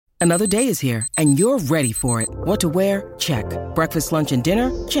Another day is here, and you're ready for it. What to wear? Check. Breakfast, lunch, and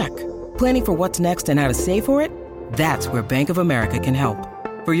dinner? Check. Planning for what's next and how to save for it? That's where Bank of America can help.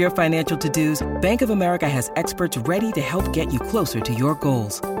 For your financial to-dos, Bank of America has experts ready to help get you closer to your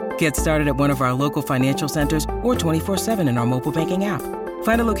goals. Get started at one of our local financial centers or 24/7 in our mobile banking app.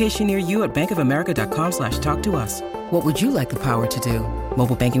 Find a location near you at bankofamerica.com/talktous. What would you like the power to do?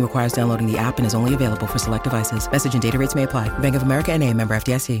 Mobile banking requires downloading the app and is only available for select devices. Message and data rates may apply. Bank of America NA, member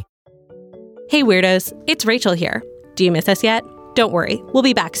FDIC. Hey Weirdos, it's Rachel here. Do you miss us yet? Don't worry, we'll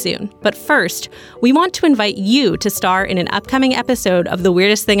be back soon. But first, we want to invite you to star in an upcoming episode of The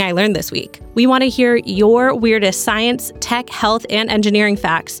Weirdest Thing I Learned This Week. We want to hear your weirdest science, tech, health, and engineering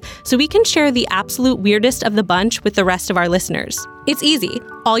facts so we can share the absolute weirdest of the bunch with the rest of our listeners. It's easy.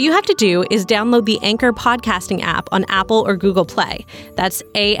 All you have to do is download the Anchor podcasting app on Apple or Google Play. That's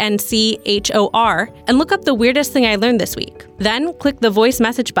ANCHOR, and look up The Weirdest Thing I Learned This Week. Then click the voice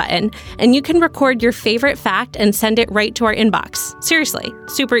message button, and you can record your favorite fact and send it right to our inbox. Seriously,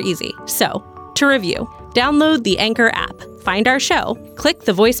 super easy. So, to review, download the Anchor app, find our show, click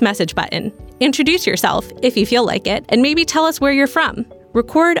the voice message button, introduce yourself if you feel like it, and maybe tell us where you're from.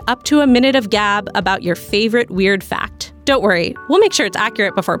 Record up to a minute of gab about your favorite weird fact. Don't worry, we'll make sure it's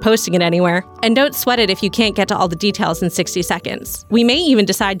accurate before posting it anywhere. And don't sweat it if you can't get to all the details in 60 seconds. We may even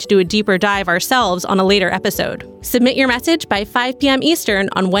decide to do a deeper dive ourselves on a later episode. Submit your message by 5 p.m. Eastern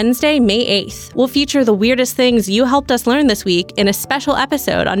on Wednesday, May 8th. We'll feature the weirdest things you helped us learn this week in a special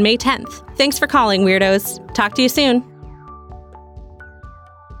episode on May 10th. Thanks for calling, Weirdos. Talk to you soon.